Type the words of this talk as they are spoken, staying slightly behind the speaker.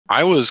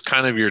I was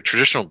kind of your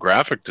traditional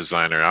graphic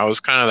designer. I was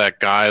kind of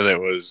that guy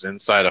that was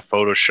inside of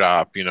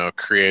Photoshop,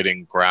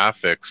 creating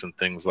graphics and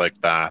things like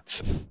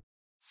that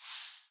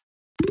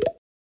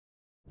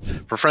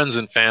for friends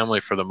and family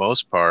for the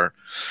most part.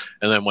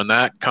 And then when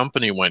that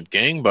company went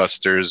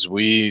gangbusters,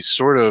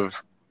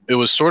 it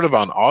was sort of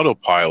on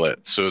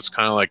autopilot. So it's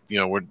kind of like,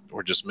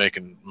 we're just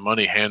making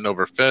money hand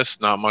over fist,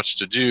 not much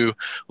to do.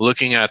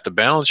 Looking at the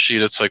balance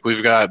sheet, it's like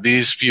we've got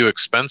these few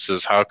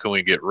expenses. How can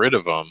we get rid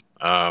of them?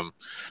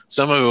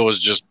 Some of it was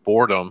just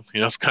boredom.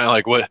 It's kind of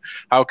like,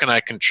 how can I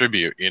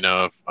contribute?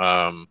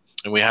 And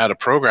we had a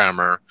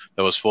programmer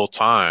that was full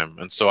time.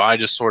 And so I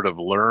just sort of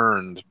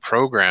learned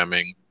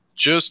programming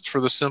just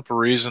for the simple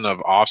reason of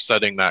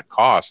offsetting that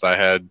cost. I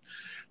had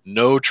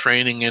no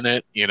training in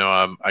it.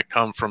 I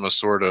come from a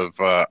sort of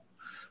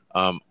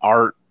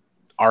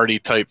arty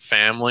type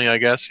family, I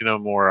guess,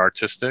 more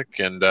artistic.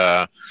 And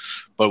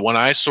but when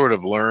I sort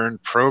of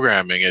learned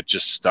programming, it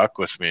just stuck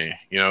with me.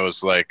 It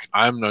was like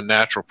I'm a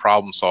natural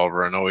problem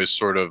solver and always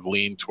sort of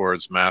lean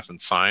towards math and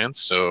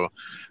science. So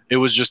it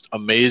was just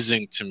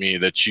amazing to me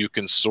that you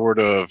can sort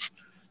of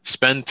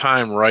spend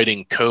time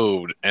writing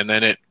code, and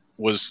then it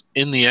was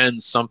in the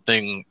end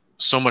something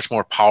so much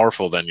more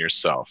powerful than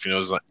yourself. It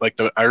was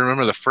I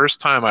remember the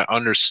first time I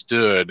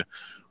understood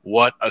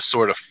what a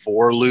sort of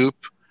for loop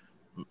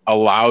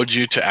allowed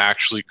you to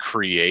actually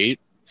create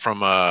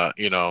from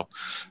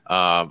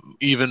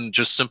even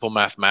just simple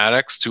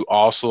mathematics to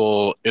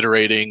also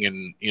iterating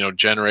and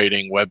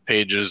generating web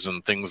pages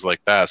and things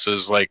like that. So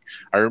it's like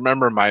I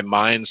remember my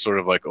mind sort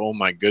of like, oh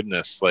my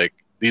goodness, like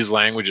these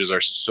languages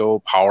are so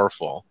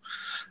powerful.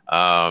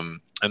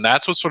 And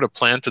that's what sort of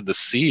planted the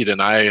seed.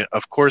 And I,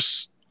 of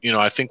course,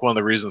 I think one of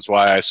the reasons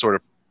why I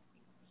sort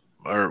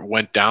of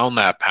went down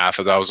that path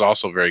is I was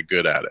also very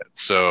good at it.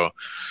 So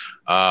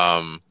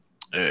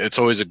it's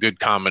always a good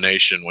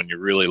combination when you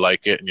really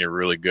like it and you're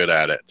really good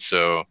at it.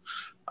 So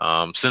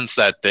since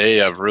that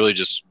day, I've really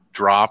just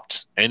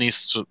dropped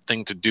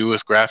anything to do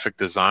with graphic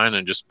design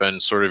and just been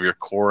sort of your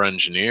core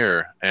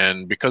engineer.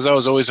 And because I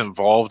was always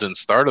involved in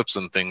startups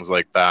and things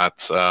like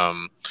that,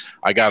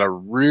 I got a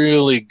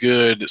really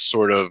good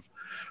sort of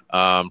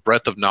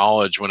breadth of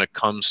knowledge when it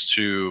comes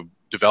to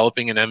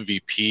developing an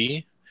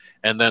MVP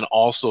and then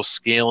also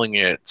scaling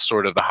it,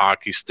 sort of the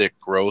hockey stick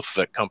growth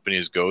that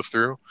companies go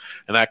through.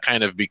 And that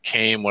kind of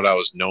became what I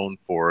was known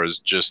for, is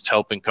just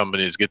helping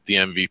companies get the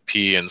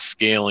MVP and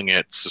scaling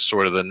it to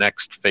sort of the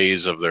next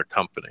phase of their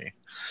company.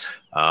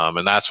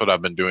 And that's what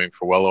I've been doing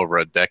for well over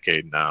a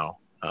decade now.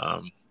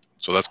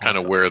 So that's kind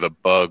of Awesome. where the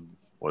bug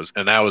was,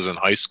 and that was in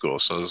high school.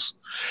 So it was,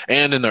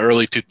 and in the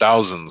early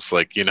 2000s,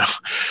 like,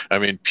 I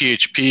mean,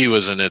 PHP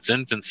was in its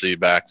infancy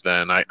back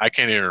then. I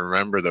can't even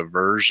remember the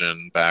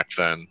version back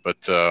then,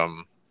 but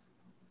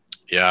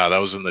yeah, that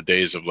was in the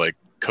days of like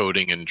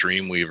coding in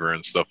Dreamweaver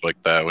and stuff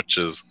like that, which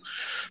is,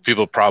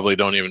 people probably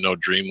don't even know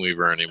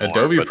Dreamweaver anymore,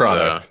 Adobe but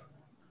product.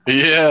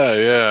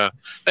 yeah,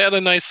 they had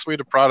a nice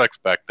suite of products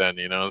back then.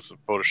 So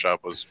Photoshop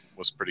was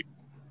pretty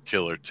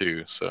killer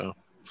too. So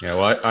Yeah,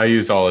 well, I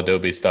use all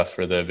Adobe stuff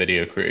for the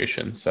video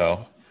creation,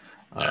 so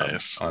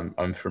nice.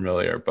 I'm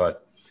familiar.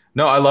 But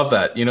no, I love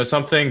that.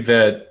 Something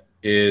that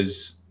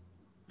is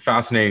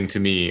fascinating to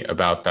me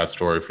about that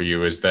story for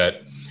you is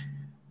that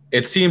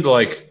it seemed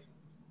like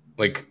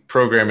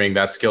programming,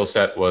 that skill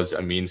set was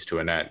a means to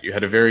an end. You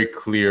had a very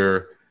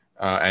clear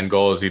end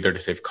goal, is either to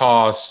save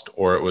cost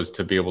or it was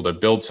to be able to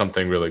build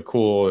something really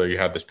cool, or you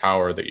had this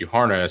power that you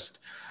harnessed.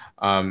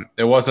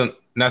 It wasn't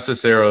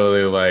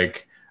necessarily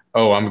like,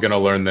 oh, I'm going to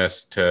learn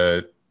this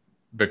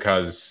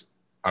because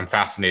I'm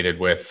fascinated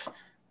with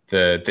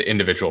the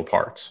individual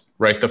parts,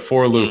 right? The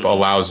for loop Mm.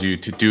 allows you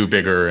to do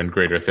bigger and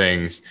greater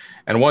things.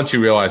 And once you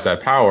realize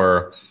that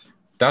power,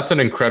 that's an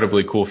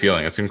incredibly cool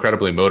feeling. It's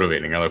incredibly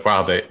motivating. You're like,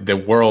 wow, the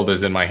world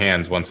is in my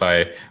hands once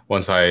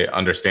I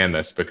understand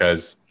this,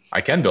 because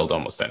I can build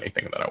almost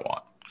anything that I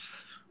want.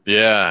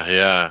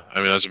 Yeah. I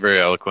mean, that's very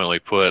eloquently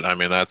put. I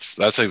mean,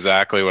 that's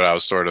exactly what I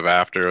was sort of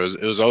after.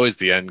 It was always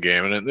the end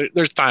game. And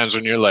there's times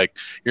when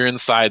you're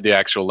inside the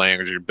actual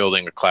language, you're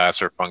building a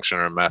class or function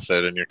or a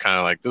method, and you're kind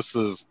of like, this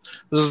is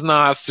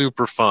not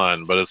super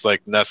fun, but it's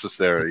like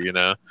necessary.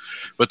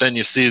 But then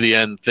you see the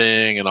end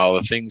thing and all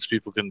the things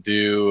people can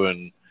do,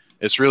 and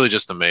it's really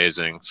just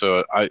amazing.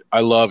 So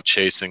I love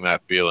chasing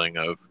that feeling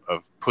of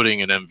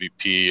putting an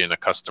MVP in a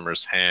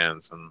customer's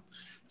hands and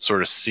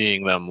sort of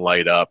seeing them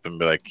light up and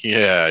be like,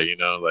 yeah,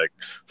 like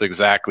it's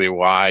exactly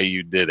why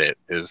you did it,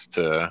 is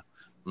to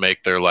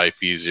make their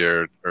life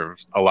easier or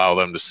allow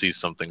them to see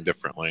something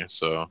differently.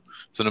 So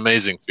it's an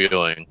amazing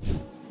feeling.